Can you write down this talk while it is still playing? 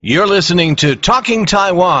You're listening to Talking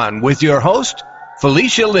Taiwan with your host,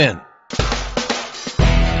 Felicia Lin.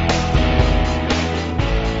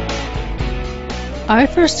 I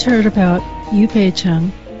first heard about Yu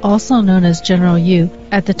Pei-cheng, also known as General Yu,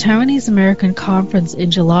 at the Taiwanese American Conference in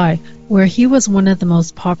July, where he was one of the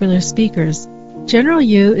most popular speakers. General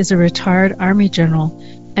Yu is a retired Army general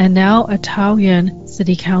and now a Taoyuan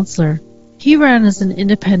city councilor. He ran as an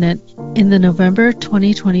independent in the November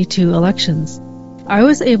 2022 elections. I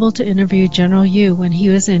was able to interview General Yu when he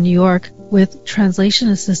was in New York with translation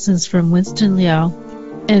assistance from Winston Liao,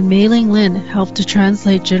 and Mei Ling Lin helped to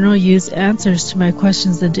translate General Yu's answers to my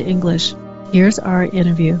questions into English. Here's our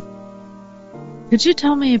interview. Could you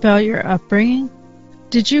tell me about your upbringing?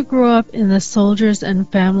 Did you grow up in the Soldiers and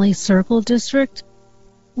Family Circle District,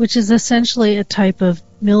 which is essentially a type of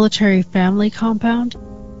military family compound?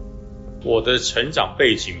 我的成长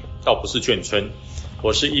背景倒不是眷村，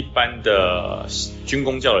我是一般的军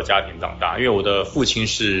公教的家庭长大，因为我的父亲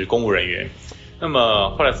是公务人员。那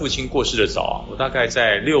么后来父亲过世的早，我大概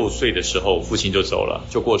在6岁的时候，父亲就走了，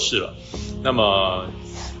就过世了。那么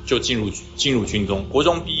就进入军中，国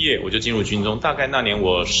中毕业我就进入军中，大概那年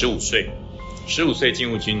我15岁进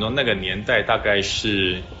入军中，那个年代大概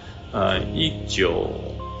是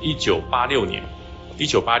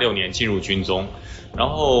1986年进入军中。然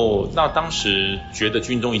后那当时觉得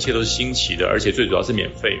军中一切都是新奇的，而且最主要是免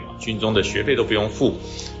费嘛，军中的学费都不用付。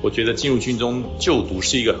我觉得进入军中就读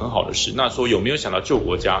是一个很好的事。那时候有没有想到救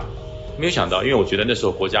国家？没有想到，因为我觉得那时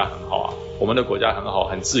候国家很好啊，我们的国家很好，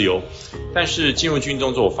很自由。但是进入军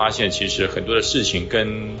中之后，我发现其实很多的事情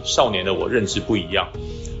跟少年的我认知不一样，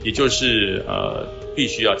也就是必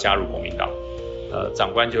须要加入国民党。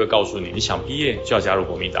长官就会告诉你，你想毕业就要加入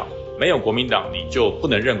国民党。没有国民党你就不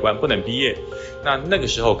能任官，不能毕业。那个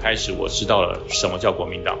时候开始我知道了什么叫国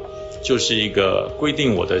民党，就是一个规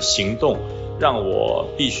定我的行动，让我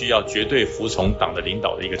必须要绝对服从党的领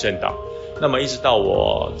导的一个政党。那么一直到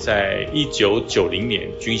我在1990年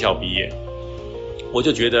军校毕业，我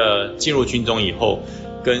就觉得进入军中以后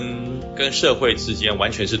跟社会之间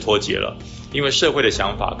完全是脱节了，因为社会的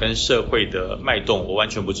想法跟社会的脉动我完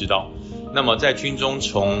全不知道。那么在军中，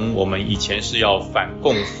从我们以前是要反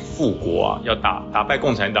共复国啊，要打败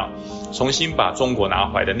共产党，重新把中国拿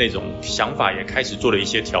回来的那种想法也开始做了一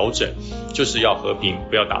些调整，就是要和平，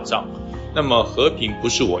不要打仗。那么和平不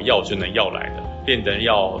是我要就能要来的，变得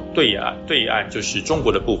要对岸就是中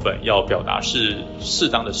国的部分要表达是适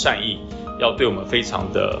当的善意，要对我们非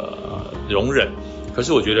常的容忍。可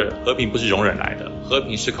是我觉得和平不是容忍来的，和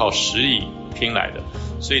平是靠实力拼来的。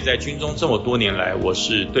所以在军中这么多年来，我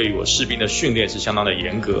是对于我士兵的训练是相当的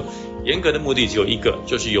严格。严格的目的只有一个，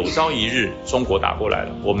就是有朝一日中国打过来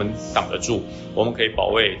了，我们挡得住，我们可以保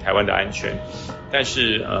卫台湾的安全。但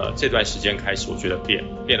是这段时间开始，我觉得变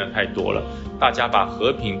得太多了，大家把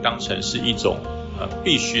和平当成是一种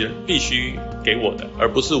必须给我的，而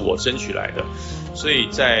不是我争取来的。所以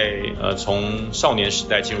在从少年时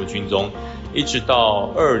代进入军中，一直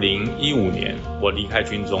到2015年我离开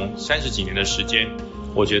军中，30几年的时间，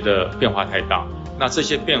我觉得变化太大。那这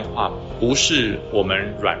些变化不是我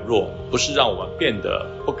们软弱，不是让我们变得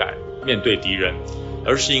不敢面对敌人，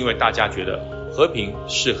而是因为大家觉得和平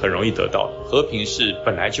是很容易得到的，和平是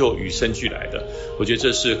本来就与生俱来的。我觉得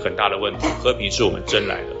这是很大的问题，和平是我们争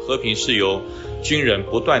来的，和平是由军人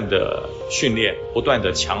不断的训练，不断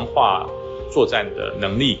的强化作战的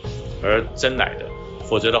能力而争来的。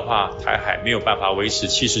否则的话，台海没有办法维持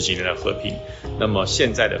70几年的和平。那么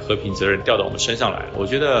现在的和平责任调到我们身上来，我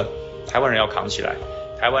觉得台湾人要扛起来。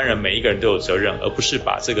台湾人每一个人都有责任，而不是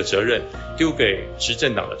把这个责任丢给执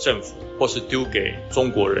政党的政府，或是丢给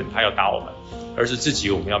中国人他要打我们，而是自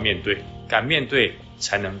己我们要面对，敢面对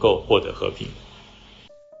才能够获得和平。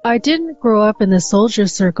I didn't grow up in the soldier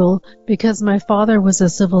circle because my father was a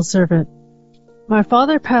civil servant. My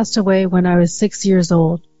father passed away when I was 6 years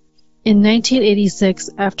old. In 1986,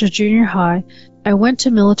 after junior high, I went to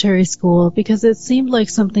military school because it seemed like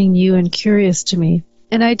something new and curious to me,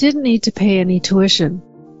 and I didn't need to pay any tuition.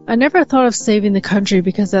 I never thought of saving the country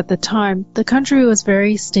because at the time, the country was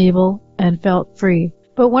very stable and felt free.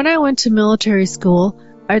 But when I went to military school,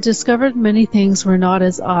 I discovered many things were not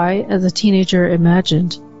as I, as a teenager,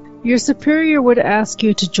 imagined. Your superior would ask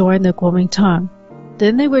you to join the Kuomintang.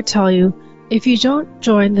 Then they would tell you, if you don't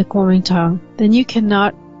join the Kuomintang, then you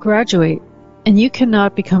cannot graduate, and you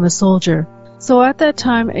cannot become a soldier. So at that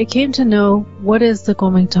time, I came to know what is the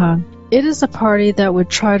Kuomintang. It is a party that would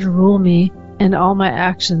try to rule me and all my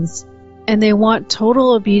actions, and they want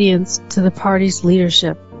total obedience to the party's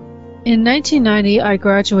leadership. In 1990, I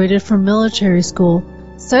graduated from military school,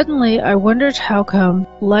 Suddenly, I wondered how come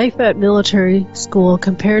life at military school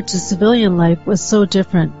compared to civilian life was so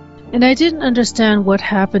different. And I didn't understand what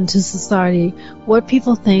happened to society, what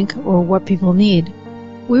people think, or what people need.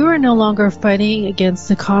 We were no longer fighting against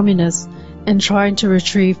the communists and trying to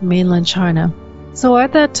retrieve mainland China. So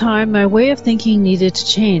at that time, my way of thinking needed to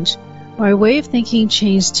change. My way of thinking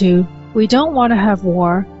changed to, we don't want to have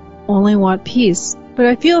war, only want peace. But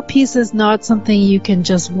I feel peace is not something you can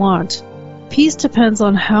just want. Peace depends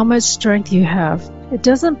on how much strength you have. It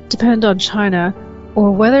doesn't depend on China,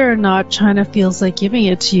 or whether or not China feels like giving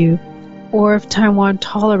it to you, or if Taiwan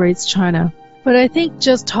tolerates China. But I think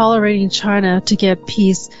just tolerating China to get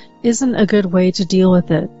peace isn't a good way to deal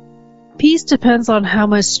with it. Peace depends on how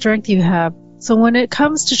much strength you have. So when it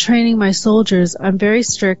comes to training my soldiers, I'm very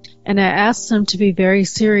strict, and I ask them to be very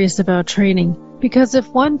serious about training. Because if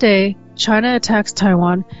one day China attacks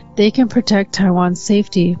Taiwan, they can protect Taiwan's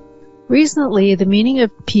safety. Recently, the meaning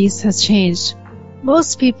of peace has changed.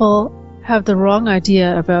 Most people have the wrong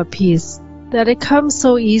idea about peace, that it comes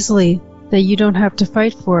so easily that you don't have to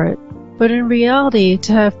fight for it. But in reality,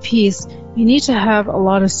 to have peace, you need to have a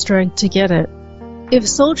lot of strength to get it. If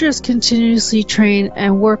soldiers continuously train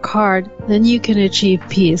and work hard, then you can achieve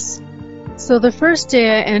peace. So the first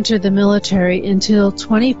day I entered the military until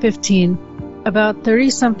 2015, about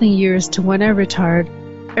 30-something years to when I retired,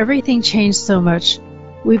 everything changed so much.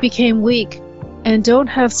 We became weak and don't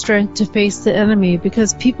have strength to face the enemy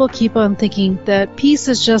because people keep on thinking that peace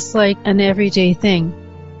is just like an everyday thing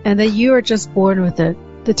and that you are just born with it.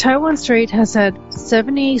 The Taiwan Strait has had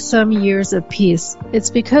 70-some years of peace.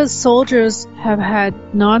 It's because soldiers have had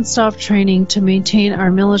non-stop training to maintain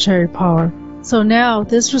our military power. So now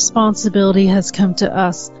this responsibility has come to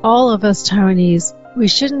us, all of us Taiwanese. We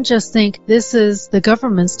shouldn't just think this is the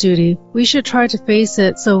government's duty. We should try to face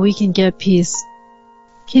it so we can get peace.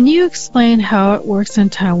 Can you explain how it works in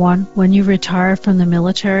Taiwan when you retire from the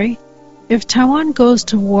military? If Taiwan goes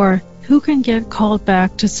to war, who can get called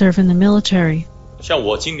back to serve in the military? 像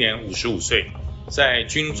我今年55岁，在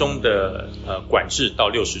军中的管制到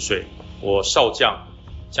60岁，我少将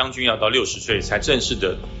将军要到60岁才正式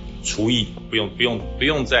的除役，不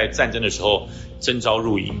用在战争的时候征召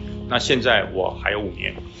入营。那现在我还有5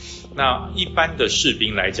年。那一般的士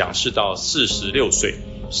兵来讲是到46岁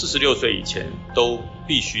，46岁以前都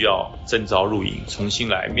必须要征召入营，重新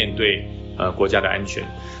来面对国家的安全。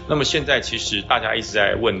那么现在其实大家一直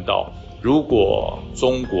在问到，如果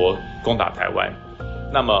中国攻打台湾，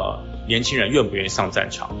那么年轻人愿不愿意上战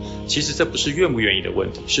场？其实这不是愿不愿意的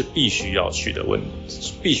问题，是必须要去的问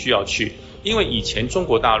题，必须要去。因为以前中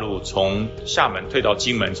国大陆从厦门退到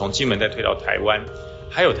金门，从金门再退到台湾，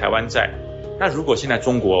还有台湾在。那如果现在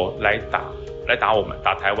中国来打我们，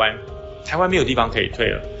打台湾，台湾没有地方可以退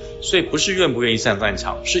了，所以不是愿不愿意上战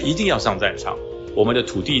场，是一定要上战场。我们的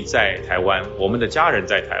土地在台湾，我们的家人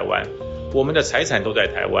在台湾，我们的财产都在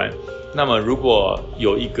台湾。那么如果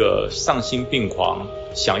有一个丧心病狂，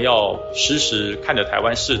想要时时看着台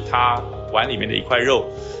湾是他碗里面的一块肉，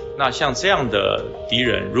那像这样的敌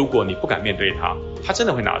人，如果你不敢面对他，他真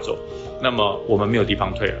的会拿走。那么我们没有地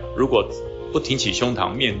方退了。如果不挺起胸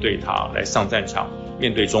膛面对他，来上战场，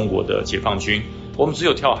面对中国的解放军，我们只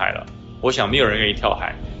有跳海了。我想没有人愿意跳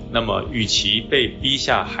海。那么与其被逼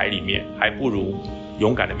下海里面，还不如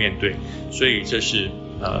勇敢的面对。所以这是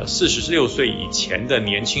46岁以前的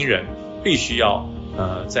年轻人必须要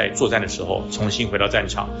在作战的时候重新回到战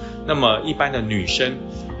场。那么一般的女生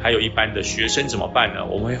还有一般的学生怎么办呢？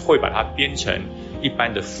我们会把它编成一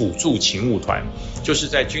般的辅助勤务团，就是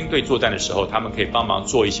在军队作战的时候，他们可以帮忙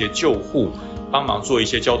做一些救护，帮忙做一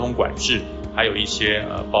些交通管制，还有一些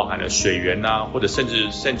包含了水源啊，或者甚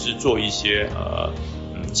至做一些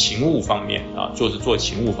勤务方面啊，做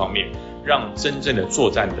勤务方面，让真正的作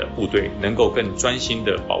战的部队能够更专心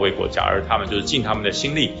的保卫国家，而他们就是尽他们的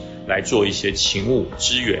心力来做一些勤务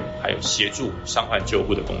支援，还有协助伤患救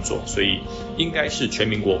护的工作。所以应该是全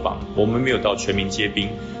民国防，我们没有到全民皆兵，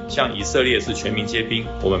像以色列是全民皆兵，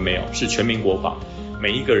我们没有，是全民国防。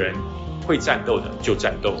每一个人会战斗的就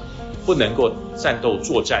战斗，不能够战斗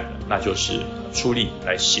作战的，那就是出力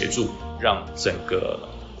来协助，让整个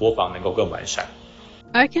国防能够更完善。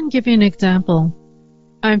I can give you an example.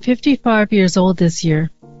 I'm 55 years old this year.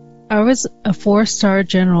 I was a 4-star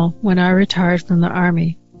general when I retired from the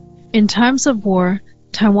Army. In times of war,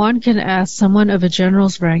 Taiwan can ask someone of a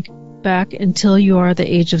general's rank back until you are the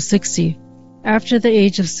age of 60. After the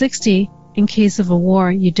age of 60, in case of a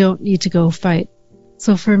war, you don't need to go fight.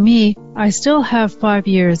 So for me, I still have 5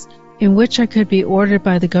 years in which I could be ordered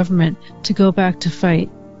by the government to go back to fight.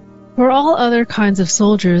 For all other kinds of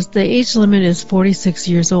soldiers, the age limit is 46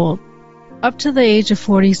 years old. Up to the age of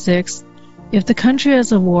 46, If the country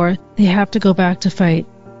has a war, they have to go back to fight.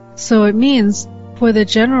 So it means for the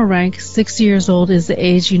general rank, 60 years old is the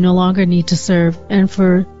age you no longer need to serve, and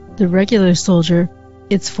for the regular soldier,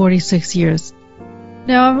 it's 46 years.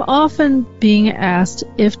 Now, I'm often being asked,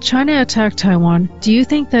 if China attacked Taiwan, do you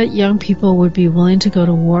think that young people would be willing to go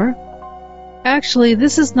to war? Actually,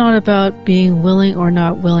 this is not about being willing or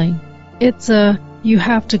not willing. It's you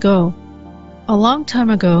have to go. A long time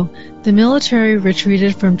ago, the military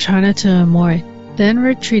retreated from China to Amoy, then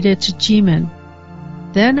retreated to Jimen.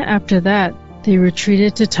 Then after that, they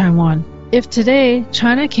retreated to Taiwan. If today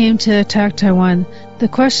China came to attack Taiwan, the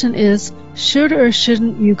question is, should or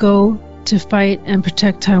shouldn't you go to fight and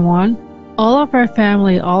protect Taiwan? All of our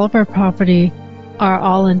family, all of our property are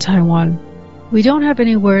all in Taiwan. We don't have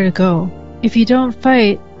anywhere to go. If you don't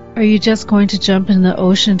fight, are you just going to jump in the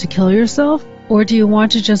ocean to kill yourself? Or do you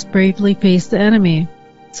want to just bravely face the enemy?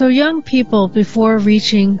 So young people, before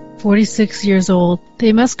reaching 46 years old,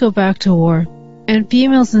 they must go back to war. And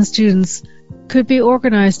females and students could be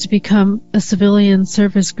organized to become a civilian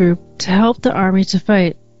service group to help the army to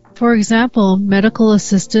fight. For example, medical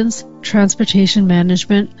assistance, transportation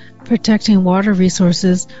management, protecting water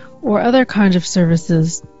resources, or other kinds of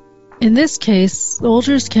services. In this case,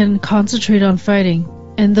 soldiers can concentrate on fighting,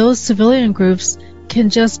 and those civilian groups can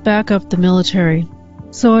just back up the military.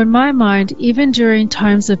 So in my mind, even during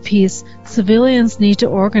times of peace, civilians need to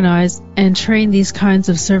organize and train these kinds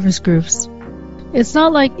of service groups. It's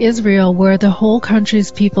not like Israel where the whole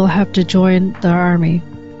country's people have to join the army,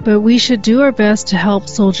 but we should do our best to help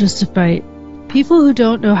soldiers to fight. People who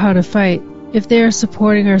don't know how to fight, if they are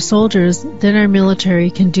supporting our soldiers, then our military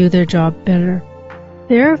can do their job better.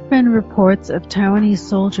 There have been reports of Taiwanese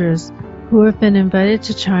soldiers who have been invited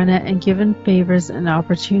to China and given favors and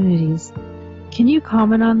opportunities. Can you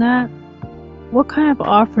comment on that? What kind of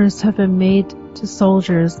offers have been made to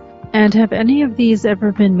soldiers, and have any of these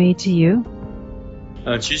ever been made to you?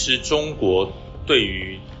 其实中国对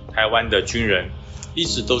于台湾的军人一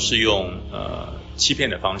直都是用欺骗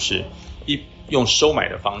的方式，用收买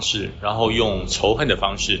的方式，然后用仇恨的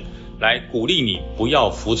方式来鼓励你不要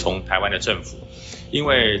服从台湾的政府。因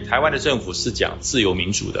为台湾的政府是讲自由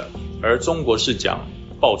民主的，而中国是讲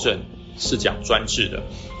暴政，是讲专制的，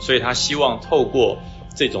所以他希望透过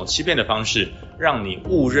这种欺骗的方式，让你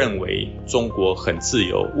误认为中国很自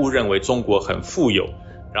由，误认为中国很富有，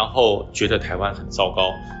然后觉得台湾很糟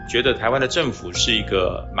糕，觉得台湾的政府是一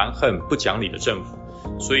个蛮横不讲理的政府，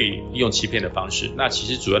所以用欺骗的方式。那其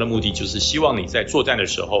实主要的目的就是希望你在作战的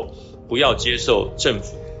时候不要接受政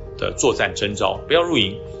府的作战征召，不要入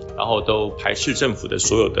营，然后都排斥政府的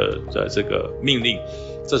所有的这个命令，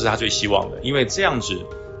这是他最希望的。因为这样子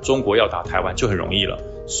中国要打台湾就很容易了，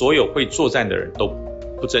所有会作战的人都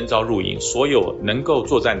不征召入营，所有能够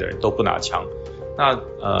作战的人都不拿枪。那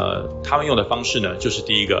他们用的方式呢，就是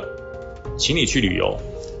第一个，请你去旅游，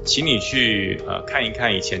请你去看一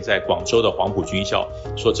看以前在广州的黄埔军校，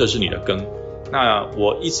说这是你的根。那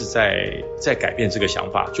我一直在改变这个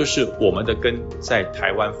想法，就是我们的根在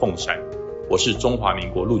台湾凤山，我是中华民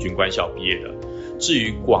国陆军官校毕业的。至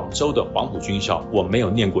于广州的黄埔军校，我没有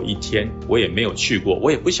念过一天，我也没有去过，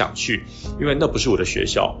我也不想去，因为那不是我的学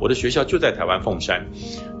校，我的学校就在台湾凤山。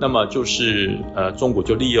那么就是中国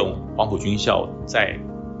就利用黄埔军校在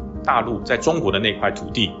大陆，在中国的那块土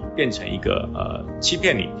地变成一个欺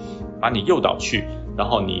骗你，把你诱导去，然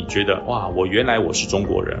后你觉得哇，原来我是中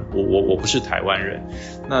国人，我不是台湾人。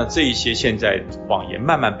那这一些现在谎言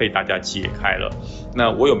慢慢被大家解开了。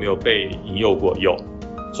那我有没有被引诱过？有。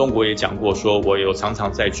中国也讲过说，我有常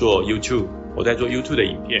常在做 YouTube， 我在做 YouTube 的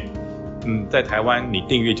影片。在台湾你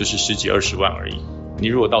订阅就是10几20万而已，你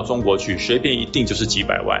如果到中国去，随便一订就是几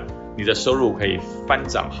百万，你的收入可以翻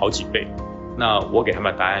涨好几倍。那我给他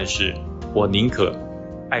们的答案是，我宁可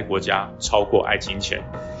爱国家超过爱金钱。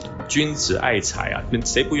君子爱财啊，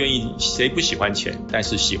谁不愿意，谁不喜欢钱？但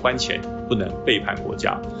是喜欢钱不能背叛国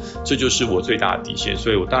家，这就是我最大的底线。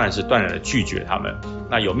所以我当然是断然的拒绝他们。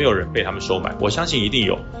那有没有人被他们收买？我相信一定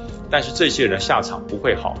有，但是这些人下场不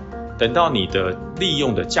会好。等到你的利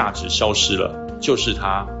用的价值消失了，就是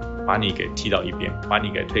他把你给踢到一边，把你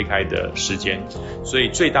给推开的时间。所以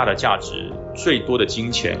最大的价值，最多的金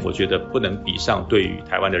钱，我觉得不能比上对于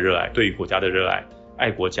台湾的热爱，对于国家的热爱。爱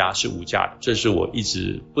国家是无价的，这是我一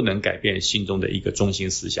直不能改变心中的一个中心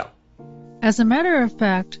思想。 As a matter of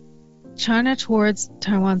fact, China towards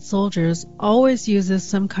Taiwan soldiers always uses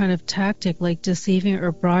some kind of tactic like deceiving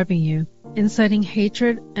or bribing you, inciting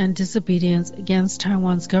hatred and disobedience against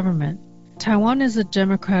Taiwan's government. Taiwan is a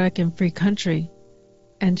democratic and free country,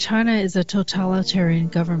 and China is a totalitarian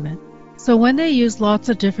government. So when they use lots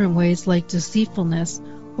of different ways like deceitfulness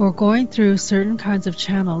or going through certain kinds of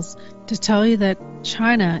channels to tell you that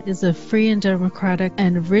China is a free and democratic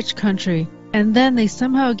and rich country, and then they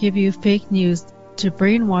somehow give you fake news to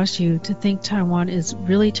brainwash you to think Taiwan is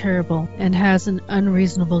really terrible and has an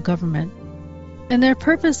unreasonable government. And their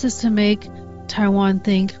purpose is to make Taiwan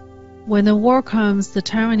think when the war comes, the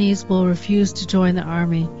Taiwanese will refuse to join the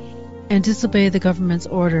army and disobey the government's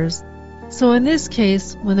orders. So in this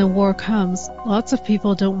case, when the war comes, lots of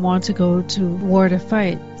people don't want to go to war to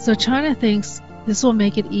fight. So China thinks this will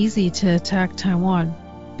make it easy to attack Taiwan.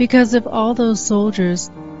 Because if all those soldiers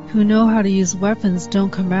who know how to use weapons don't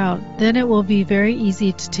come out, then it will be very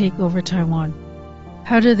easy to take over Taiwan.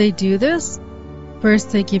 How do they do this?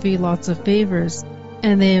 First, they give you lots of favors,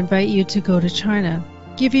 and they invite you to go to China,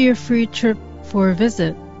 give you a free trip for a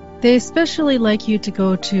visit. They especially like you to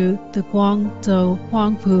go to the Guangzhou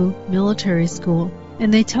Huangpu Military School,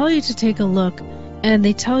 and they tell you to take a look, and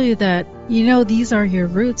they tell you that, these are your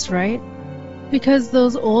roots, right? Because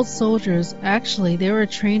those old soldiers, actually, they were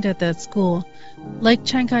trained at that school, like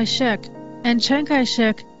Chiang Kai-shek, and Chiang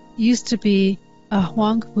Kai-shek used to be a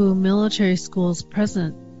Huangpu Military School's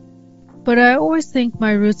president. But I always think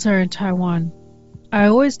my roots are in Taiwan. I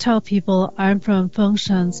always tell people I'm from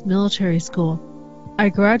Fengshan's military school. I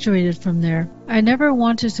graduated from there. I never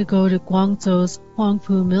wanted to go to Guangzhou's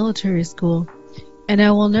Huangpu Military School, and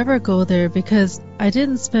I will never go there because I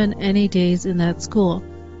didn't spend any days in that school.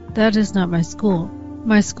 That is not my school.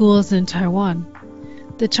 My school is in Taiwan.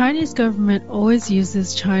 The Chinese government always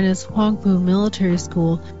uses China's Huangpu Military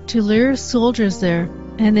School to lure soldiers there,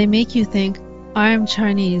 and they make you think, I am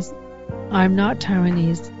Chinese, I'm not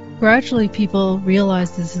Taiwanese. Gradually people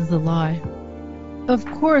realize this is a lie. Of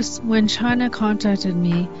course, when China contacted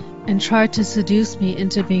me and tried to seduce me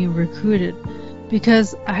into being recruited,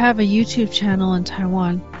 because I have a YouTube channel in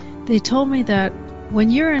Taiwan, they told me that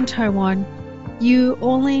when you're in Taiwan, you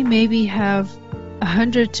only maybe have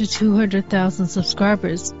 100 to 200,000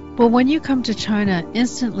 subscribers. But when you come to China,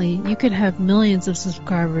 instantly you can have millions of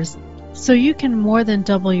subscribers, so you can more than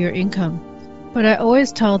double your income. But I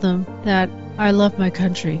always tell them that I love my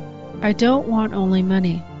country. I don't want only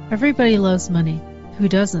money. Everybody loves money. Who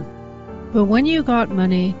doesn't? But when you got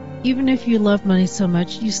money, even if you love money so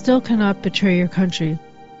much, you still cannot betray your country.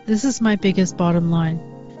 This is my biggest bottom line.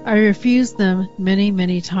 I refused them many,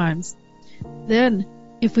 many times. Then,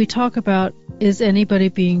 if we talk about, is anybody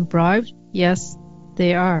being bribed? Yes,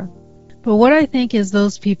 they are. But what I think is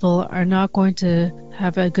those people are not going to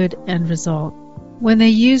have a good end result. When they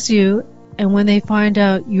use you, and when they find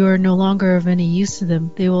out you are no longer of any use to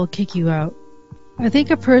them, they will kick you out. I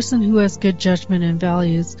think a person who has good judgment and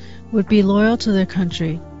values would be loyal to their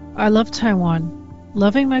country. I love Taiwan.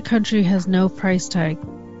 Loving my country has no price tag.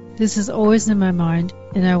 This is always in my mind,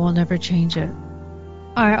 and I will never change it.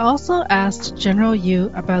 I also asked General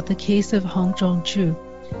Yu about the case of Hong Zhongchu,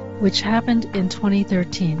 which happened in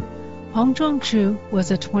 2013. Hong Zhongchu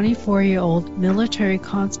was a 24-year-old military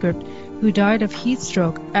conscript who died of heat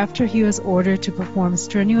stroke after he was ordered to perform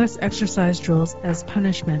strenuous exercise drills as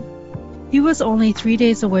punishment. He was only 3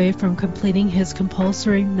 days away from completing his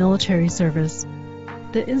compulsory military service.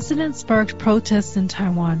 The incident sparked protests in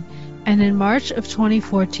Taiwan, and in March of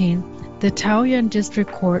 2014, the Taoyuan District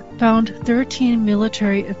Court found 13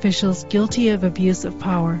 military officials guilty of abuse of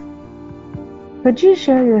power. Could you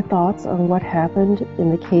share your thoughts on what happened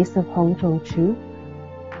in the case of Hong Zhongchu?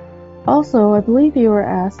 Also, I believe you were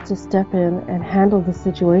asked to step in and handle the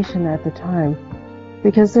situation at the time,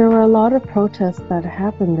 because there were a lot of protests that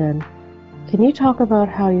happened then. Can you talk about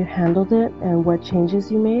how you handled it and what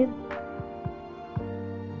changes you made?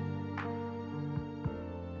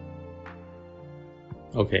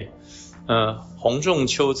 OK， 洪仲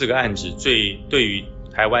丘这个案子对于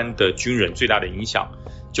台湾的军人最大的影响，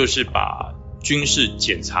就是把军事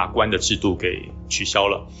检察官的制度给取消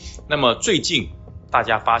了。那么最近大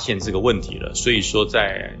家发现这个问题了，所以说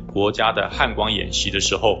在国家的汉光演习的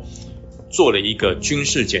时候，做了一个军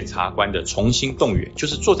事检察官的重新动员，就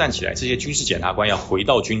是作战起来，这些军事检察官要回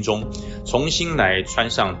到军中，重新来穿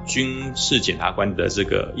上军事检察官的这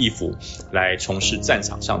个衣服，来从事战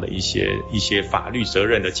场上的一些法律责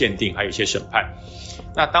任的鉴定，还有一些审判。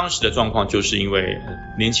那当时的状况就是因为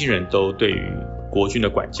年轻人都对于国军的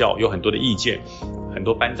管教有很多的意见，很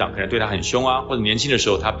多班长可能对他很凶啊，或者年轻的时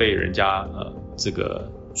候他被人家这个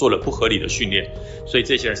做了不合理的训练，所以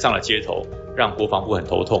这些人上了街头，让国防部很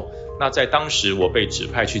头痛。那在当时我被指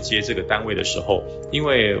派去接这个单位的时候，因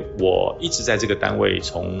为我一直在这个单位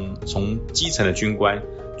从基层的军官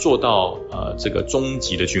做到这个中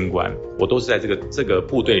级的军官，我都是在这个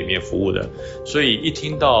部队里面服务的，所以一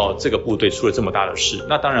听到这个部队出了这么大的事，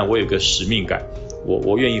那当然我有个使命感，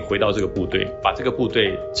我愿意回到这个部队，把这个部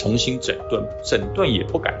队重新整顿也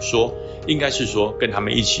不敢说，应该是说跟他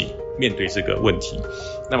们一起面对这个问题。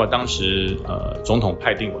那么当时总统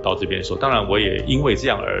派定我到这边的时候，当然我也因为这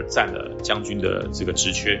样而占了将军的这个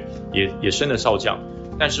职缺，也升了少将。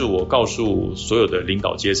但是我告诉所有的领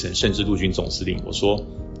导阶层，甚至陆军总司令，我说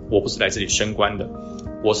我不是来这里升官的，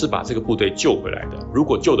我是把这个部队救回来的。如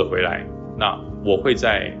果救得回来，那我会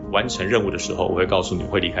在完成任务的时候，我会告诉你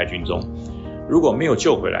会离开军中。如果没有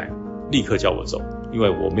救回来，立刻叫我走，因为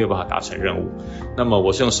我没有办法达成任务。那么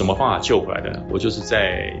我是用什么方法救回来的呢？我就是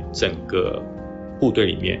在整个部队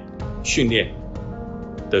里面训练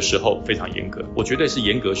的时候非常严格，我绝对是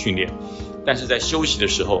严格训练，但是在休息的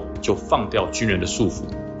时候就放掉军人的束缚，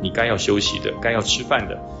你该要休息的，该要吃饭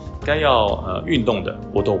的，该要运动的，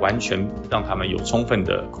我都完全让他们有充分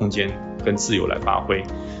的空间跟自由来发挥。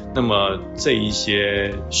那么这一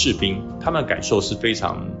些士兵，他们的感受是非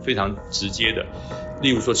常非常直接的。例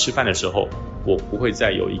如说吃饭的时候，我不会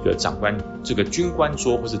再有一个长官，这个军官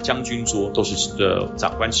桌或是将军桌都是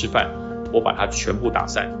长官吃饭，我把它全部打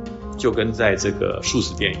散，就跟在这个素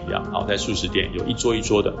食店一样。好，在素食店有一桌一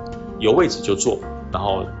桌的，有位置就坐，然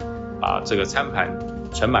后把这个餐盘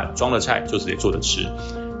盛满装了菜就直接坐着吃。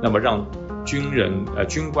那么让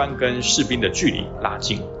军官跟士兵的距离拉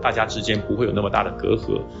近，大家之间不会有那么大的隔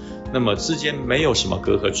阂。那么之间没有什么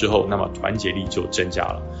隔阂之后，那么团结力就增加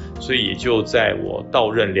了。所以也就在我到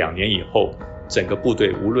任2年以后，整个部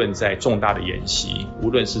队无论在重大的演习，无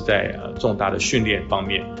论是在重大的训练方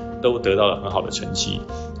面，都得到了很好的成绩。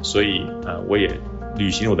所以我也履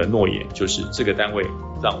行我的诺言，就是这个单位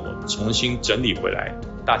让我重新整理回来，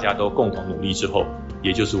大家都共同努力之后，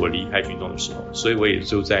也就是我离开军中的时候。所以我也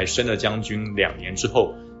就在升了将军2年之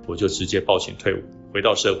后，我就直接报请退伍，回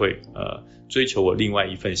到社会，追求我另外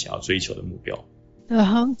一份想要追求的目标。The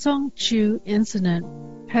Hong Zhong-chu incident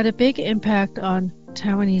had a big impact on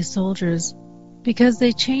Taiwanese soldiers because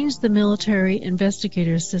they changed the military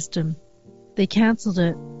investigator system. They canceled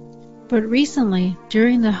it. But recently,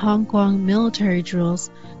 during the Hong Kong military drills,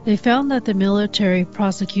 they found that the military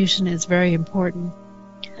prosecution is very important.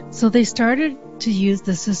 So they started to use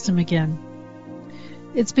the system again.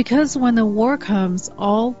 It's because when the war comes,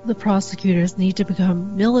 all the prosecutors need to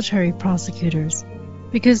become military prosecutors.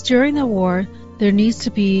 Because during the war, there needs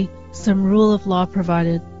to be some rule of law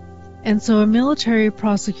provided. And so a military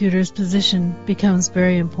prosecutor's position becomes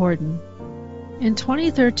very important. In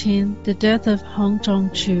 2013, the death of Hong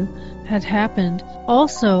Zhong-chu had happened.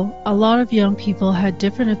 Also, a lot of young people had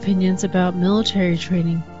different opinions about military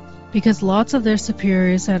training, because lots of their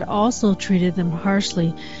superiors had also treated them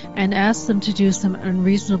harshly and asked them to do some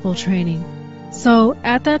unreasonable training. So,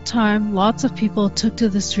 at that time, lots of people took to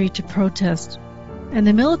the street to protest, and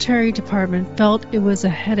the military department felt it was a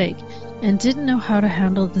headache and didn't know how to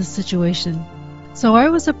handle the situation. So I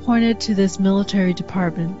was appointed to this military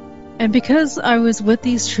department. And because I was with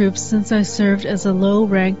these troops since I served as a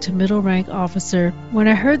low-rank to middle-rank officer, when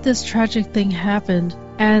I heard this tragic thing happened,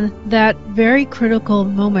 and that very critical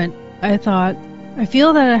moment, I thought, I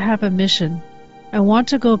feel that I have a mission. I want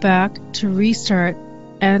to go back to restart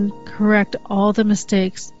and correct all the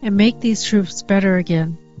mistakes and make these troops better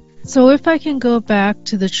again. So if I can go back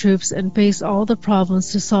to the troops and face all the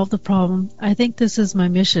problems to solve the problem, I think this is my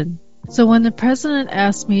mission. So when the president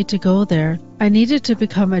asked me to go there, I needed to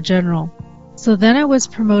become a general. So then I was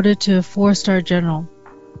promoted to a 4-star general.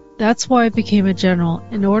 That's why I became a general,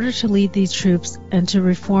 in order to lead these troops and to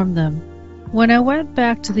reform them. When I went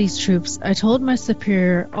back to these troops, I told my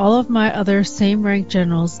superior, all of my other same-rank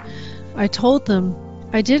generals, I told them,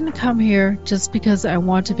 I didn't come here just because I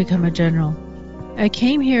want to become a general. I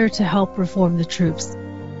came here to help reform the troops.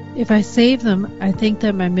 If I save them, I think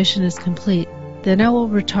that my mission is complete. Then I will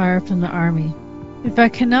retire from the army. If I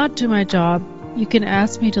cannot do my job, you can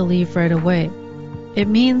ask me to leave right away. It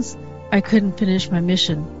means I couldn't finish my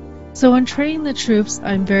mission. So in training the troops,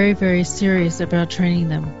 I'm very, very serious about training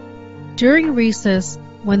them. During recess,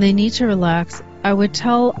 when they need to relax, I would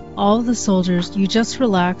tell all the soldiers, you just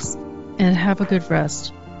relax and have a good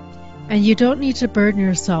rest. And you don't need to burden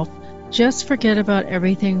yourself. Just forget about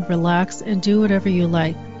everything, relax, and do whatever you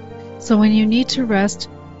like. So when you need to rest,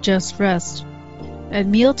 just rest. At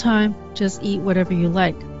mealtime, just eat whatever you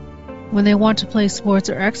like. When they want to play sports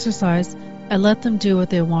or exercise, I let them do what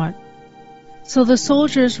they want. So the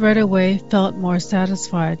soldiers right away felt more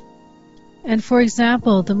satisfied. And for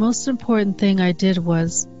example, the most important thing I did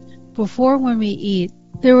was, before when we eat,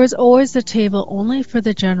 there was always a table only for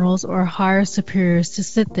the generals or higher superiors to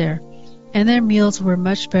sit there, and their meals were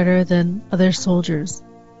much better than other soldiers.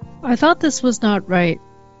 I thought this was not right.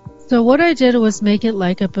 So what I did was make it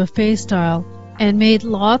like a buffet style, and made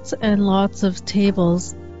lots and lots of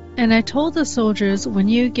tables. And I told the soldiers, when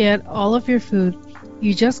you get all of your food,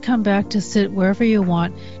 you just come back to sit wherever you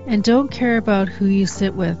want and don't care about who you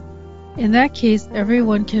sit with. In that case,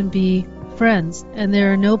 everyone can be friends, and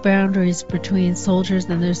there are no boundaries between soldiers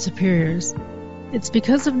and their superiors. It's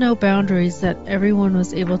because of no boundaries that everyone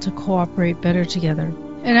was able to cooperate better together.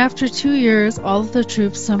 And after 2 years, all of the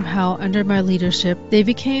troops somehow under my leadership, they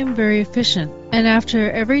became very efficient. And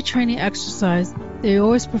after every training exercise, they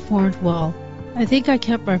always performed well. I think I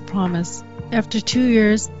kept my promise. After 2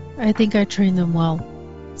 years, I think I trained them well.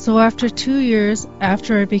 So after 2 years,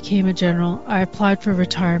 after I became a general, I applied for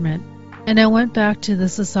retirement. And I went back to the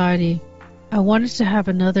society. I wanted to have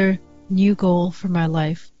another new goal for my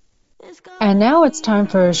life. And now it's time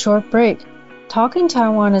for a short break. Talking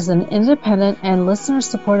Taiwan is an independent and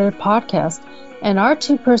listener-supported podcast, and our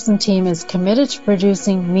two-person team is committed to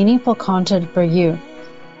producing meaningful content for you.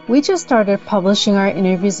 We just started publishing our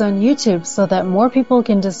interviews on YouTube so that more people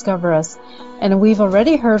can discover us, and we've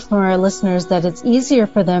already heard from our listeners that it's easier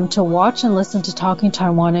for them to watch and listen to Talking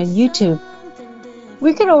Taiwan on YouTube.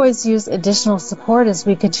 We could always use additional support as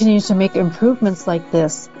we continue to make improvements like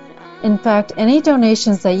this. In fact, any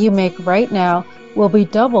donations that you make right now will be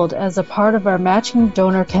doubled as a part of our matching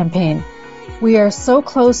donor campaign. We are so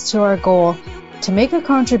close to our goal. To make a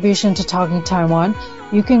contribution to Talking Taiwan,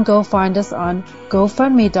 you can go find us on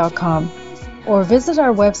GoFundMe.com or visit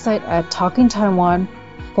our website at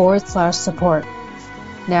TalkingTaiwan.com/support.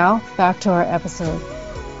 Now, back to our episode.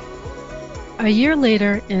 A year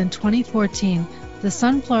later, in 2014, the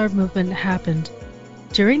Sunflower Movement happened.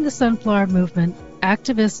 During the Sunflower Movement,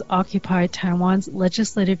 activists occupied Taiwan's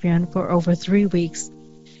legislative yuan for over 3 weeks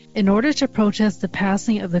in order to protest the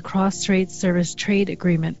passing of the Cross-Strait Service Trade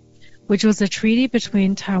Agreement, which was a treaty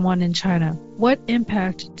between Taiwan and China. What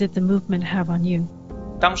impact did the movement have on you?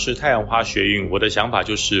 当时太阳花学运，我的想法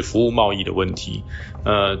就是服务贸易的问题。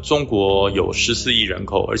中国有14亿人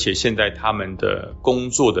口，而且现在他们的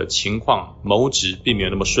工作的情况谋职并没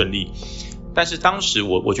有那么顺利。但是当时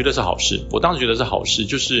我觉得是好事，我当时觉得是好事，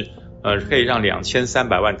就是可以让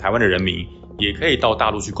2300万台湾的人民也可以到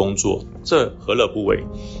大陆去工作，这何乐不为？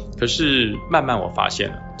可是慢慢我发现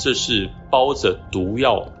了，这是包着毒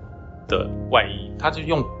药的外衣，他就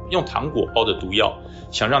用糖果包着毒药，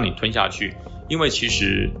想让你吞下去。因为其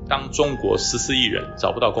实当中国14亿人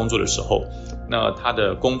找不到工作的时候，那他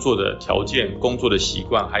的工作的条件、工作的习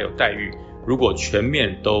惯还有待遇，如果全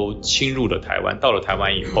面都侵入了台湾，到了台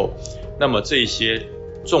湾以后，那么这些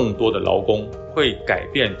众多的劳工会改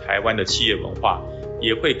变台湾的企业文化，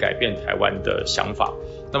也会改变台湾的想法。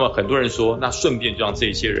那么很多人说，那顺便就让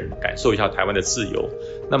这些人感受一下台湾的自由，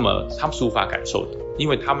那么他们是无法感受的，因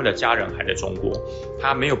为他们的家人还在中国，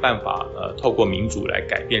他没有办法透过民主来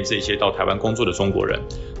改变这些到台湾工作的中国人，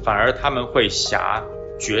反而他们会挟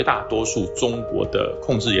绝大多数中国的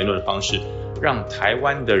控制言论的方式，让台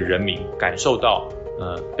湾的人民感受到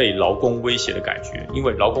被劳工威胁的感觉，因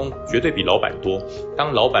为劳工绝对比老板多，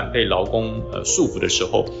当老板被劳工束缚的时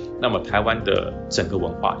候，那么台湾的整个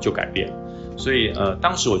文化就改变。所以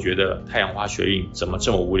当时我觉得太阳花学运怎么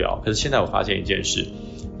这么无聊，可是现在我发现一件事，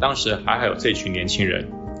当时还有这群年轻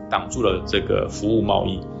人挡住了这个服务贸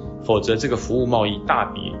易，否则这个服务贸易大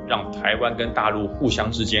比让台湾跟大陆互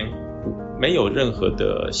相之间没有任何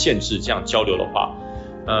的限制这样交流的话，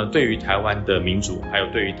对于台湾的民主还有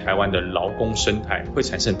对于台湾的劳工生态会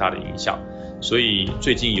产生很大的影响。所以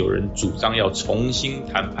最近有人主张要重新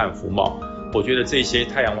谈判服贸，我觉得这些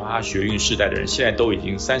太阳花学运世代的人现在都已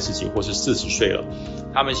经30几或是40岁了，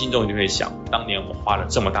他们心中一定会想，当年我花了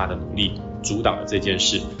这么大的努力阻挡了这件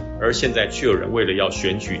事，而现在却有人为了要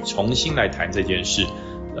选举重新来谈这件事，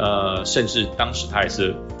甚至当时他也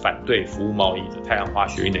是反对服务贸易的太阳花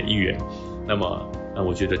学运的一员。那么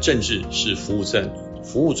我觉得政治是服务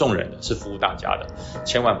众人的，是服务大家的，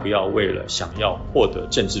千万不要为了想要获得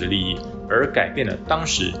政治的利益而改变了当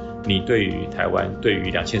时你对于台湾对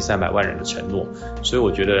于2300万人的承诺。所以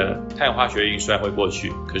我觉得太阳花学运虽然会过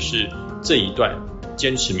去，可是这一段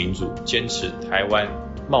坚持民主，坚持台湾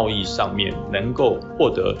贸易上面能够获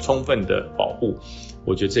得充分的保护，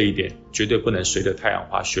我觉得这一点绝对不能随着太阳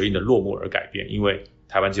花学运的落幕而改变，因为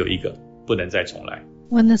台湾只有一个，不能再重来。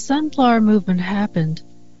 When the Sunflower Movement happened,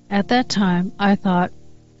 at that time I thought,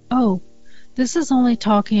 oh, this is only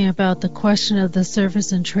talking about the question of the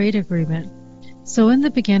Service and Trade Agreement. So in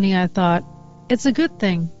the beginning I thought, it's a good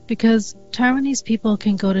thing because Taiwanese people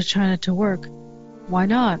can go to China to work. Why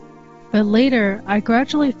not? But later I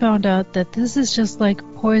gradually found out that this is just like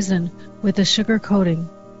poison with a sugar coating.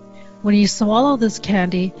 When you swallow this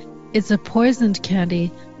candy, it's a poisoned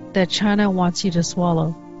candy that China wants you to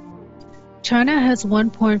swallow. China has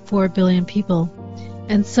 1.4 billion people,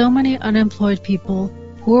 and so many unemployed people,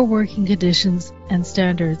 poor working conditions, and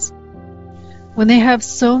standards. When they have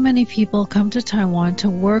so many people come to Taiwan to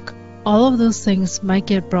work, all of those things might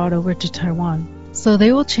get brought over to Taiwan. So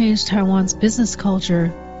they will change Taiwan's business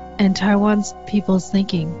culture and Taiwan's people's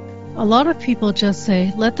thinking. A lot of people just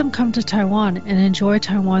say, let them come to Taiwan and enjoy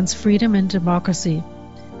Taiwan's freedom and democracy.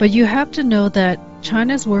 But you have to know that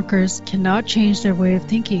China's workers cannot change their way of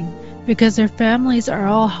thinking because their families are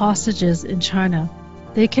all hostages in China.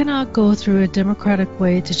 They cannot go through a democratic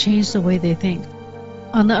way to change the way they think.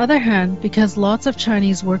 On the other hand, because lots of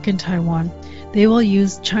Chinese work in Taiwan, they will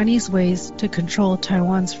use Chinese ways to control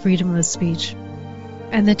Taiwan's freedom of speech.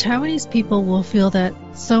 And the Taiwanese people will feel that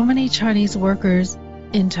so many Chinese workers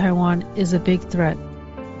in Taiwan is a big threat.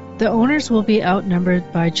 The owners will be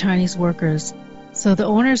outnumbered by Chinese workers, so the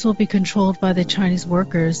owners will be controlled by the Chinese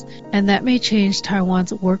workers, and that may change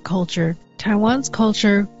Taiwan's work culture. Taiwan's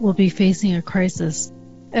culture will be facing a crisis.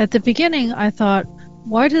 At the beginning, I thought,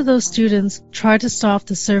 why do those students try to stop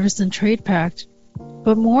the Service and Trade Pact?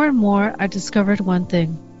 But more and more, I discovered one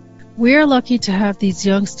thing. We are lucky to have these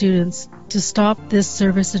young students to stop this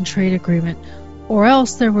Service and Trade Agreement, or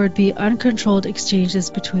else there would be uncontrolled exchanges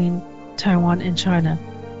between Taiwan and China.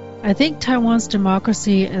 I think Taiwan's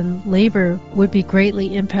democracy and labor would be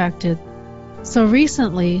greatly impacted. So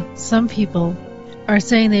recently, some people are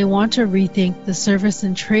saying they want to rethink the Service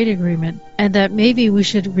and Trade Agreement and that maybe we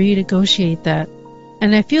should renegotiate that.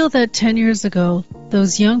 And I feel that 10 years ago,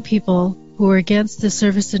 those young people who were against the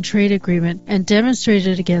Service and Trade Agreement and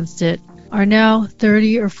demonstrated against it are now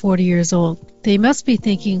 30 or 40 years old. They must be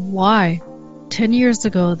thinking, why? 10 years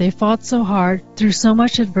ago, they fought so hard through so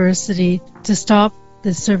much adversity to stop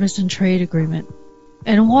the Service and Trade Agreement.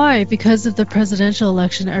 And why? Because of the presidential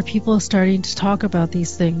election, are people starting to talk about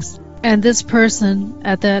these things? And this person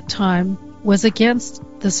at that time was against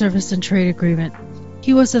the Service and Trade Agreement.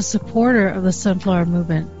 He was a supporter of the Sunflower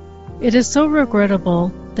Movement. It is so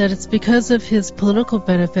regrettable that it's because of his political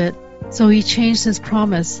benefit, so he changed his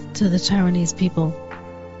promise to the Taiwanese people.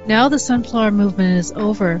 Now the Sunflower Movement is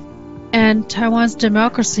over, and Taiwan's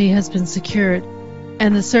democracy has been secured,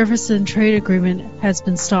 and the Service and Trade Agreement has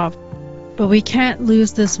been stopped. But we can't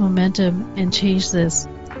lose this momentum and change this.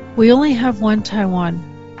 We only have one Taiwan.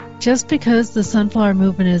 Just because the Sunflower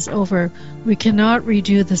Movement is over, we cannot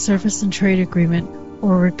redo the Service and Trade Agreement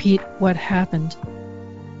or repeat what happened.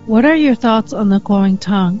 What are your thoughts on the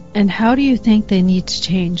Kuomintang, and how do you think they need to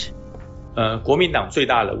change? 国民党最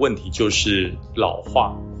大的问题就是老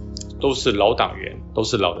化，都是老党员，都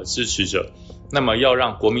是老的支持者。那么要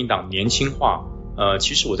让国民党年轻化，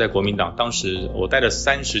其实我在国民党当时我待了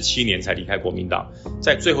37年才离开国民党，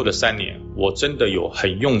在最后的3年，我真的有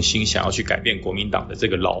很用心想要去改变国民党的这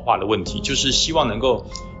个老化的问题，就是希望能够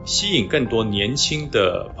吸引更多年轻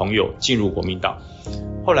的朋友进入国民党。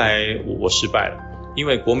后来我失败了，因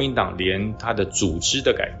为国民党连它的组织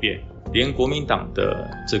的改变，连国民党的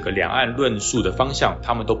这个两岸论述的方向，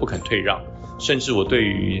他们都不肯退让，甚至我对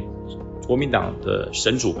于国民党的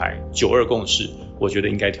神主牌9·2共识，我觉得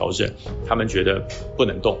应该调整，他们觉得不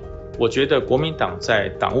能动。我觉得国民党在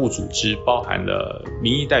党务组织包含了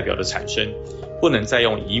民意代表的产生，不能再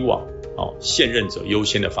用以往现任者优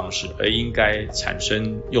先的方式，而应该产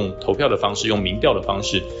生用投票的方式，用民调的方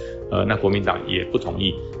式。那国民党也不同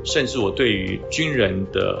意，甚至我对于军人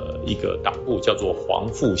的一个党部叫做黄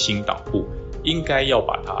复兴党部，应该要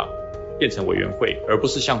把它变成委员会，而不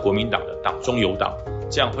是像国民党的党中有党，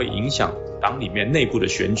这样会影响党里面内部的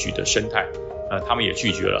选举的生态。他们也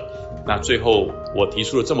拒绝了。那最后我提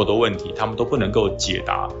出了这么多问题，他们都不能够解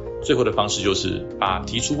答，最后的方式就是把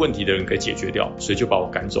提出问题的人给解决掉，所以就把我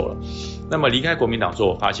赶走了。那么离开国民党之后，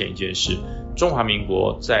我发现一件事，中华民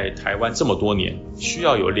国在台湾这么多年，需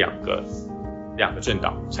要有两个政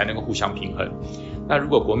党才能够互相平衡。那如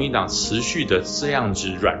果国民党持续的这样子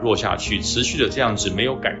软弱下去，持续的这样子没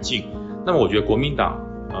有改进，那么我觉得国民党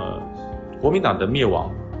的灭亡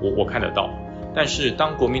我看得到。但是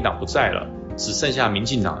当国民党不在了，只剩下民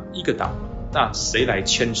进党一个党，那谁来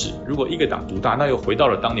牵制？如果一个党独大，那又回到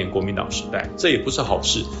了当年国民党时代，这也不是好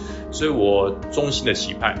事。所以我衷心的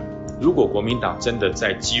期盼，如果国民党真的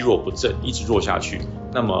在积弱不振，一直弱下去，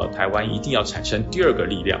那么台湾一定要产生第二个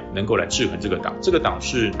力量，能够来制衡这个党。这个党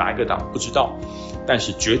是哪一个党不知道，但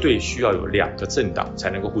是绝对需要有2个政党才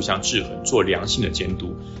能够互相制衡，做良性的监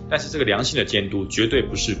督。但是这个良性的监督绝对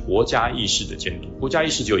不是国家意识的监督，国家意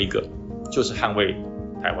识只有一个，就是捍卫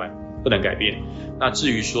台湾，不能改变。那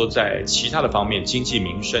至于说在其他的方面，经济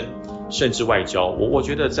民生甚至外交，我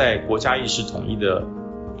觉得在国家意识统一的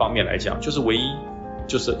方面来讲，就是唯一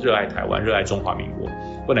就是热爱台湾，热爱中华民国，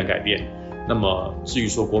不能改变。那么至于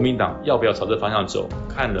说国民党要不要朝这方向走，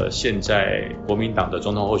看了现在国民党的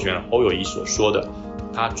总统候选人侯友宜所说的，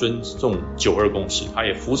他尊重9·2共识，他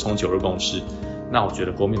也服从9·2共识，那我觉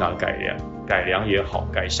得国民党的改良也好，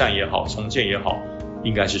改善也好，重建也好，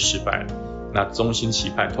应该是失败了。那衷心期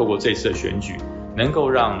盼透过这次的选举，能够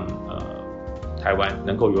让台湾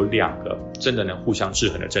能够有2个真的能互相制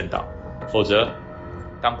衡的政党，否则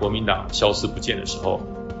当国民党消失不见的时候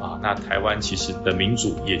那台湾其实的民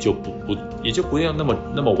主也就不用那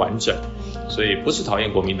么完整。所以不是讨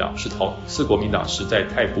厌国民党，是国民党实在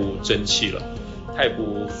太不争气了，太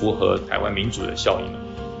不符合台湾民主的效应了。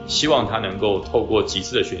希望他能够透过几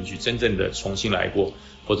次的选举真正的重新来过，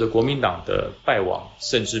否则国民党的败亡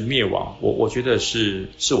甚至灭亡，我觉得是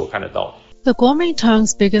我看得到的。The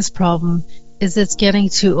Kuomintang's biggest problem is it's getting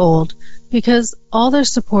too old, because all their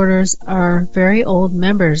supporters are very old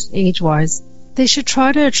members age-wise. They should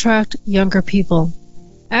try to attract younger people.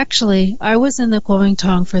 Actually, I was in the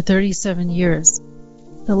Kuomintang for 37 years.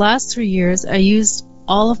 The last 3 years, I used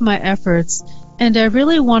all of my efforts, and I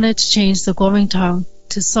really wanted to change the Kuomintang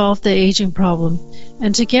to solve the aging problem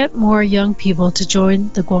and to get more young people to join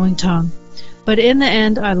the Kuomintang. But in the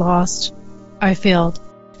end, I lost. I failed.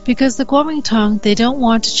 Because the Kuomintang, they don't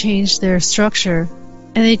want to change their structure,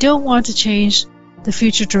 and they don't want to change the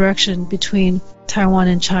future direction between Taiwan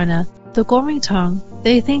and China. The Kuomintang,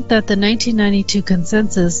 they think that the 1992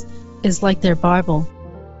 consensus is like their Bible.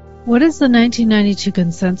 What is the 1992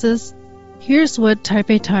 consensus? Here's what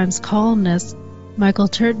Taipei Times columnist Michael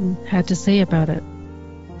Turton had to say about it.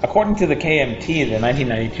 According to the KMT, the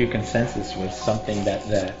 1992 consensus was something that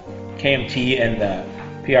the KMT and the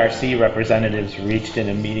PRC representatives reached in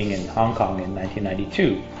a meeting in Hong Kong in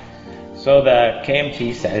 1992. So the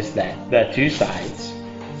KMT says that the two sides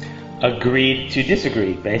agreed to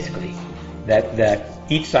disagree, basically. That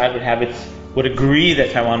each side would agree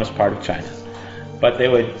that Taiwan was part of China, but they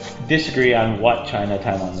would disagree on what China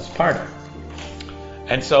Taiwan was part of.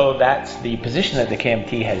 And so that's the position that the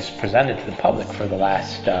KMT has presented to the public for the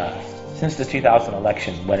last, since the 2000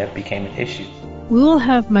 election when it became an issue. We will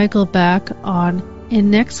have Michael back on in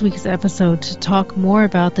next week's episode to talk more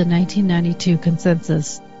about the 1992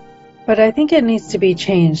 consensus. But I think it needs to be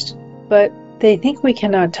changed. But they think we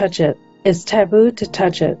cannot touch it. It's taboo to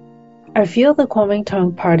touch it. I feel the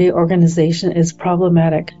Kuomintang party organization is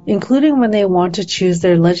problematic, including when they want to choose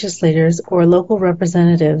their legislators or local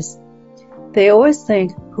representatives. They always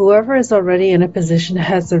think whoever is already in a position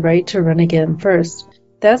has the right to run again first.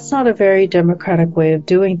 That's not a very democratic way of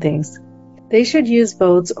doing things. They should use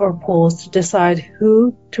votes or polls to decide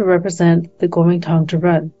who to represent the Kuomintang to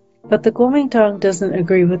run. But the Kuomintang doesn't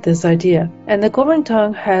agree with this idea, and the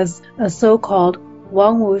Kuomintang has a so-called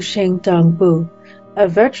Wang Wuxing Dangbu, a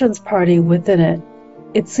veterans party within it.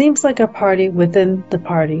 It seems like a party within the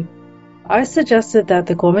party. I suggested that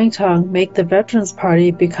the Kuomintang make the Veterans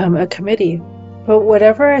Party become a committee, but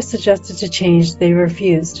whatever I suggested to change, they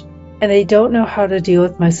refused, and they don't know how to deal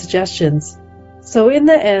with my suggestions. So in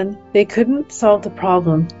the end, they couldn't solve the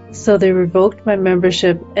problem, so they revoked my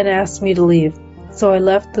membership and asked me to leave, so I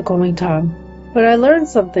left the Kuomintang. But I learned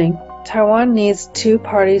something. Taiwan needs two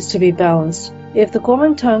parties to be balanced. If the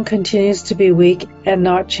Kuomintang continues to be weak and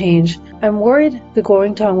not change, I'm worried the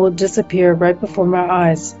Kuomintang will disappear right before my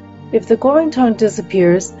eyes. If the Kuomintang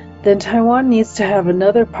disappears, then Taiwan needs to have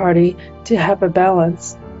another party to have a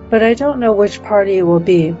balance. But I don't know which party it will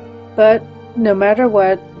be. But no matter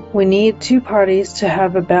what, we need two parties to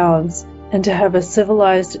have a balance and to have a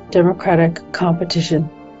civilized democratic competition.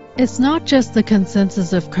 It's not just the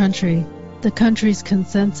consensus of the country's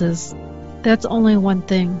consensus. That's only one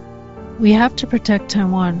thing. We have to protect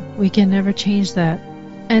Taiwan. We can never change that.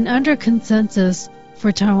 And under consensus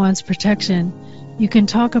for Taiwan's protection, you can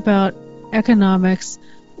talk about economics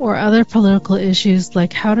or other political issues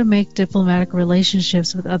like how to make diplomatic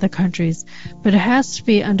relationships with other countries, but it has to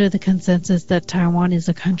be under the consensus that Taiwan is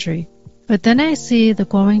a country. But then I see the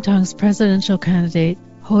Kuomintang's presidential candidate,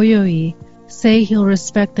 Hoyoyi, say he'll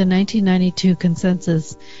respect the 1992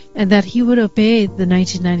 consensus and that he would obey the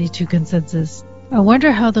 1992 consensus. I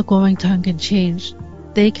wonder how the Kuomintang can change.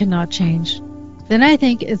 They cannot change. Then I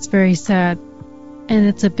think it's very sad, and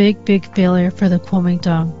it's a big, big failure for the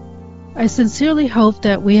Kuomintang. I sincerely hope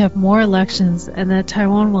that we have more elections and that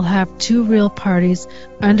Taiwan will have two real parties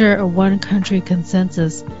under a one-country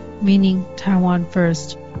consensus, meaning Taiwan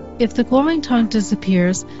first. If the Kuomintang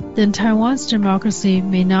disappears, then Taiwan's democracy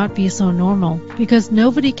may not be so normal, because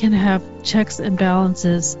nobody can have checks and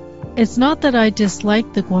balances. It's not that I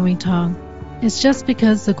dislike the Kuomintang. It's just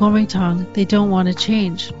because the Kuomintang, they don't want to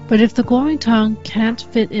change. But if the Kuomintang can't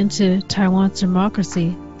fit into Taiwan's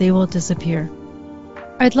democracy, they will disappear.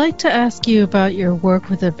 I'd like to ask you about your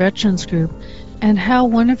work with the Veterans Group and how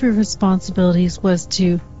one of your responsibilities was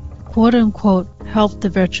to, quote-unquote, help the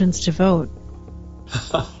veterans to vote.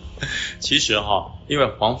 其实因为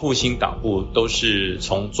黄复兴党部都是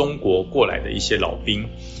从中国过来的一些老兵，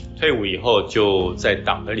退伍以后就在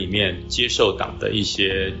党的里面接受党的一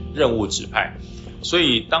些任务指派，所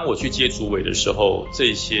以当我去接主委的时候，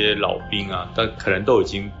这些老兵啊，可能都已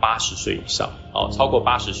经80岁以上，超过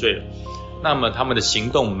80岁了，那么他们的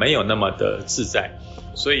行动没有那么的自在，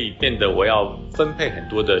所以变得我要分配很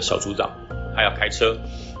多的小组长，还要开车，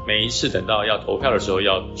每一次等到要投票的时候，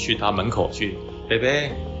要去他门口去，贝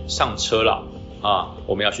贝上车了啊，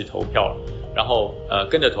我们要去投票了。然后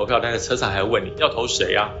跟着投票，但在车上还会问你要投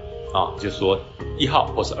谁啊？就说1号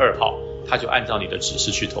或是2号，他就按照你的指示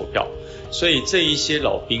去投票。所以这一些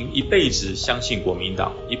老兵一辈子相信国民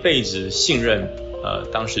党，一辈子信任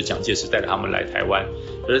当时蒋介石带着他们来台湾。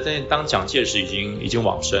可是当蒋介石已经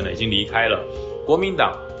往生了，已经离开了，国民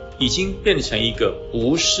党已经变成一个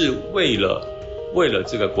不是为了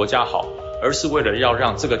这个国家好，而是为了要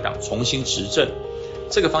让这个党重新执政，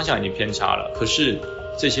这个方向已经偏差了。可是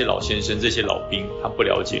这些老先生，这些老兵，他不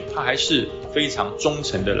了解，他还是非常忠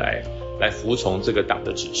诚的来服从这个党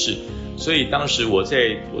的指示。所以当时我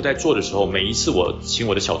在做的时候，每一次我请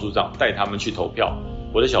我的小组长带他们去投票，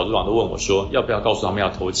我的小组长都问我说，要不要告诉他们要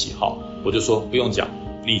投几号？我就说不用讲，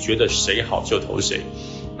你觉得谁好就投谁。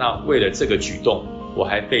那为了这个举动，我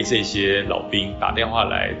还被这些老兵打电话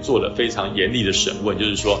来做了非常严厉的审问，就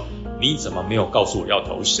是说你怎么没有告诉我要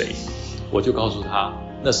投谁？我就告诉他，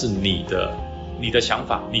那是你的想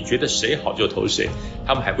法，你觉得谁好就投谁。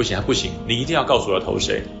他们还不行，你一定要告诉我要投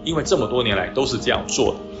谁，因为这么多年来都是这样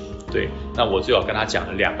做的。对，那我最好跟他讲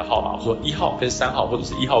了2个号码，我说1号跟3号，或者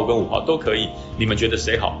是1号跟5号都可以，你们觉得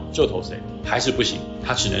谁好就投谁。还是不行，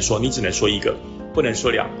他你只能说1个，不能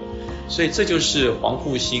说2个。所以这就是黄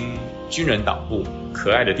复兴军人党部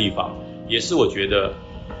可爱的地方，也是我觉得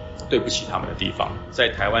对不起他们的地方。在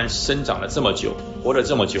台湾生长了这么久，活了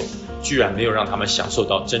这么久，居然没有让他们享受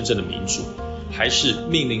到真正的民主，还是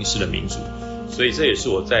命令式的民主。所以这也是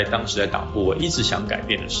我在当时在党部我一直想改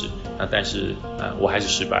变的事。但是我还是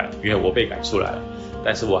失败了，因为我被赶出来了。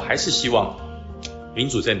但是我还是希望民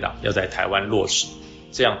主政党要在台湾落实，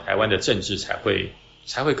这样台湾的政治才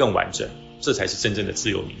会更完整，这才是真正的自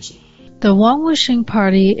由民主。The Wang Wuxing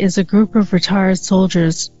Party is a group of retired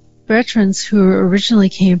soldiers, veterans who originally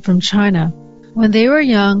came from China. When they were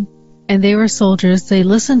young and they were soldiers, they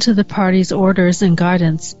listened to the party's orders and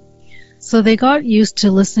guidance. So they got used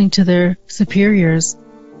to listening to their superiors.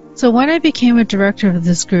 So when I became a director of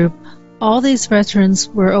this group, all these veterans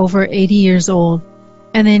were over 80 years old,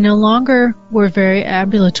 and they no longer were very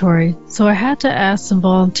ambulatory, so I had to ask some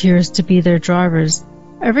volunteers to be their drivers.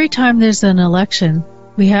 Every time there's an election,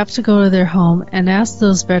 we have to go to their home and ask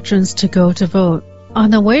those veterans to go to vote.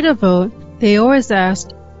 On the way to vote, they always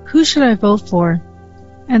asked, "Who should I vote for?"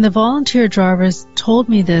 And the volunteer drivers told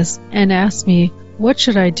me this and asked me, "What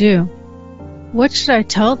should I do?" What should I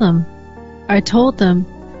tell them? I told them,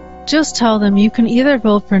 just tell them you can either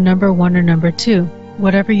vote for number 1 or number 2,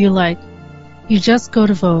 whatever you like. You just go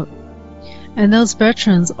to vote. And those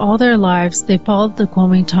veterans, all their lives, they followed the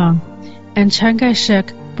Kuomintang, and Chiang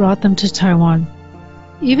Kai-shek brought them to Taiwan.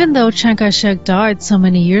 Even though Chiang Kai-shek died so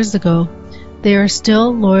many years ago, they are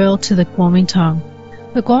still loyal to the Kuomintang.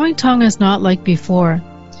 The Kuomintang is not like before.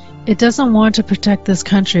 It doesn't want to protect this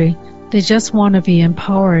country. They just want to be in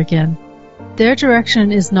power again. Their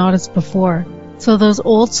direction is not as before. So those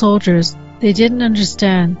old soldiers, they didn't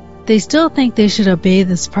understand. They still think they should obey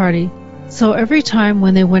this party. So every time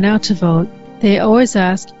when they went out to vote, they always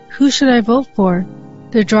ask, "Who should I vote for?"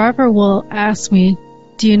 The driver will ask me,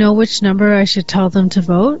 "Do you know which number I should tell them to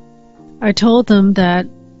vote?" I told them that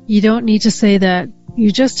you don't need to say that.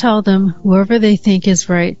 You just tell them whoever they think is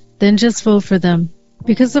right, then just vote for them.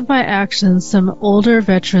 Because of my actions, some older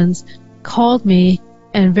veterans called me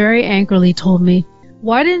and very angrily told me,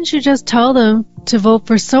 "Why didn't you just tell them to vote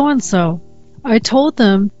for so-and-so?" I told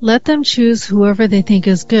them, let them choose whoever they think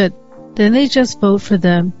is good. Then they just vote for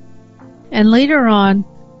them. And later on,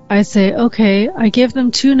 I say, okay, I give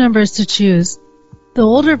them 2 numbers to choose. The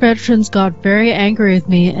older veterans got very angry with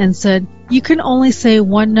me and said, "You can only say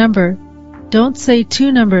 1 number. Don't say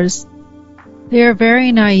 2 numbers." They are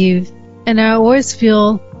very naive, and I always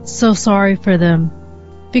feel so sorry for them.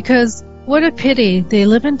 Because what a pity, they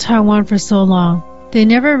live in Taiwan for so long. They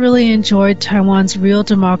never really enjoyed Taiwan's real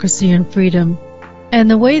democracy and freedom. And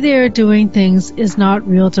the way they are doing things is not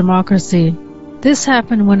real democracy. This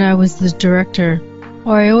happened when I was the director,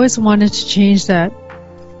 or I always wanted to change that.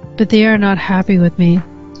 But they are not happy with me.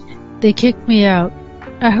 They kicked me out.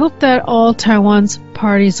 I hope that all Taiwan's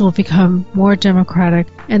parties will become more democratic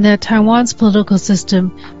and that Taiwan's political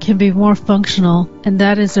system can be more functional, and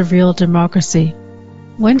that is a real democracy.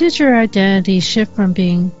 When did your identity shift from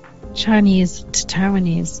being Chinese to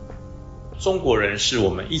Taiwanese? 中国人是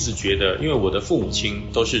我们一直觉得，因为我的父母亲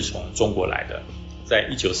都是从中国来的，在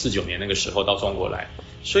1949年那个时候到中国来，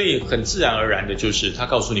所以很自然而然的就是他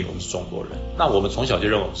告诉你我们是中国人，那我们从小就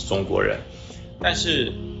认为我们是中国人，但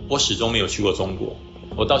是我始终没有去过中国，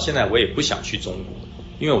我到现在我也不想去中国，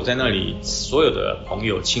因为我在那里所有的朋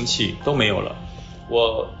友亲戚都没有了，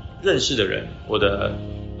我认识的人，我的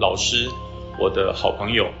老师，我的好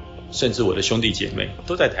朋友，甚至我的兄弟姐妹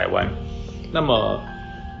都在台湾。那么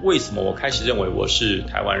为什么我开始认为我是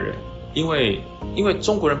台湾人？因为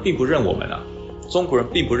中国人并不认我们啊，中国人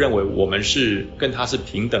并不认为我们是跟他是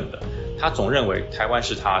平等的，他总认为台湾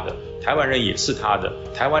是他的，台湾人也是他的，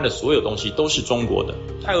台湾的所有东西都是中国的，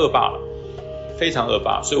太恶霸了，非常恶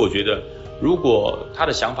霸。所以我觉得如果他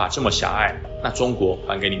的想法这么狭隘，那中国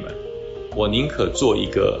还给你们，我宁可做一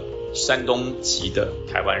个山东籍的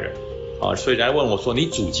台湾人啊。所以人家问我说你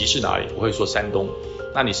祖籍是哪里，我会说山东。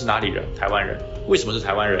那你是哪里人？台湾人。为什么是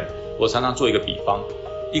台湾人？我常常做一个比方，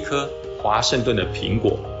一颗华盛顿的苹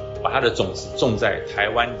果，把它的种子种在台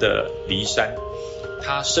湾的梨山，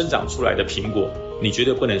它生长出来的苹果，你绝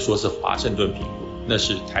对不能说是华盛顿苹果，那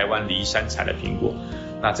是台湾梨山产的苹果。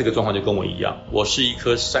那这个状况就跟我一样，我是一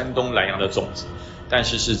颗山东南洋的种子，但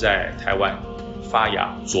是是在台湾发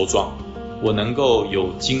芽茁壮，我能够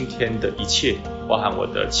有今天的一切，包含我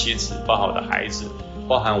的妻子，包含我的孩子，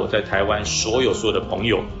包含我在台湾所有的朋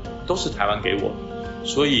友，都是台湾给我，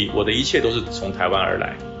所以我的一切都是从台湾而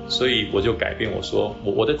来，所以我就改变，我说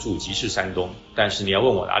我的祖籍是山东，但是你要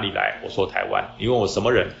问我哪里来，我说台湾。你问我什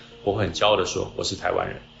么人，我会很骄傲的说我是台湾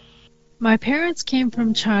人。My parents came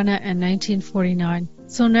from China in 1949,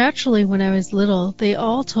 so naturally when I was little, they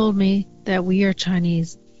all told me that we are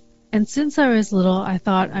Chinese. And since I was little, I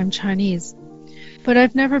thought I'm Chinese. But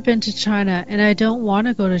I've never been to China, and I don't want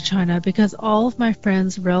to go to China because all of my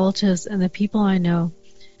friends, relatives, and the people I know,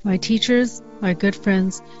 my teachers, my good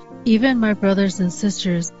friends, even my brothers and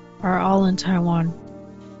sisters, are all in Taiwan.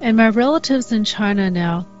 And my relatives in China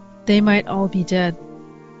now, they might all be dead.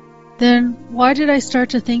 Then why did I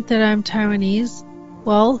start to think that I'm Taiwanese?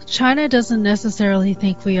 Well, China doesn't necessarily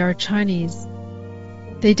think we are Chinese.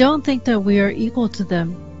 They don't think that we are equal to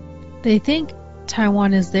them. They think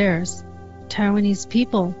Taiwan is theirs, Taiwanese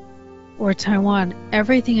people, or Taiwan,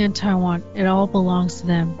 everything in Taiwan, it all belongs to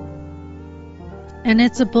them. And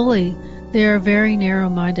it's a bully. They are very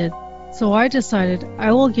narrow-minded. So I decided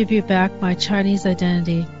I will give you back my Chinese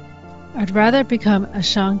identity. I'd rather become a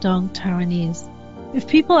Shandong Taiwanese. If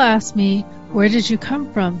people ask me, where did you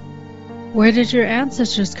come from? Where did your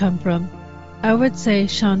ancestors come from? I would say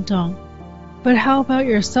Shandong. But how about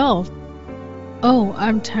yourself? Oh,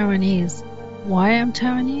 I'm Taiwanese. Why I'm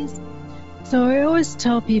Taiwanese? So I always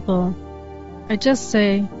tell people, I just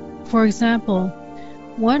say, for example,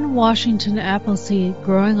 one Washington apple seed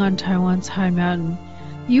growing on Taiwan's high mountain,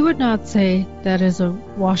 you would not say that is a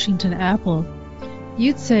Washington apple.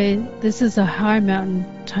 You'd say this is a high mountain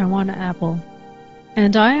Taiwan apple.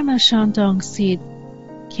 And I am a Shandong seed,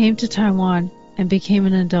 came to Taiwan and became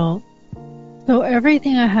an adult. So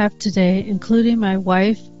everything I have today, including my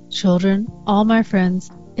wife, children, all my friends,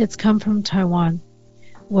 it's come from Taiwan.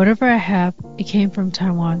 Whatever I have, it came from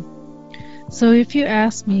Taiwan. So if you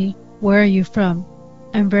ask me, where are you from?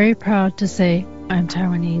 I'm very proud to say I'm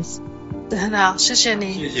Taiwanese. 很好，谢谢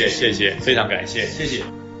你。谢谢，非常感谢，谢谢。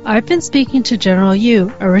 I've been speaking to General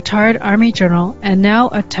Yu, a retired Army general and now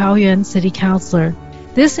a Taoyuan city councilor.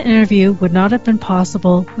 This interview would not have been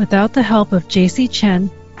possible without the help of J.C. Chen,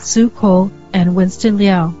 Su Ko, and Winston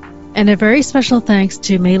Liao. And a very special thanks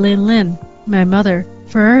to Meilin Lin, my mother,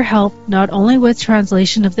 for her help not only with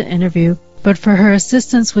translation of the interview, but for her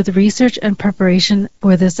assistance with research and preparation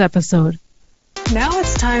for this episode. Now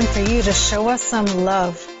it's time for you to show us some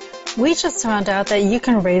love. We just found out that you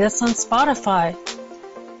can rate us on Spotify.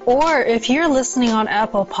 Or if you're listening on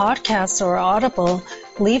Apple Podcasts or Audible,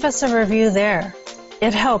 leave us a review there.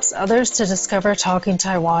 It helps others to discover Talking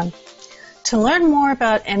Taiwan. To learn more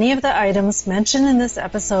about any of the items mentioned in this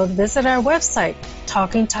episode, visit our website,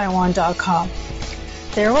 talkingtaiwan.com.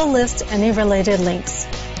 There we'll list any related links.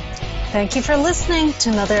 Thank you for listening to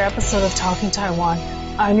another episode of Talking Taiwan.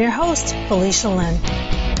 I'm your host, Felicia Lin.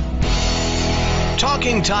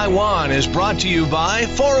 Talking Taiwan is brought to you by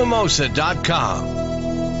Forumosa.com.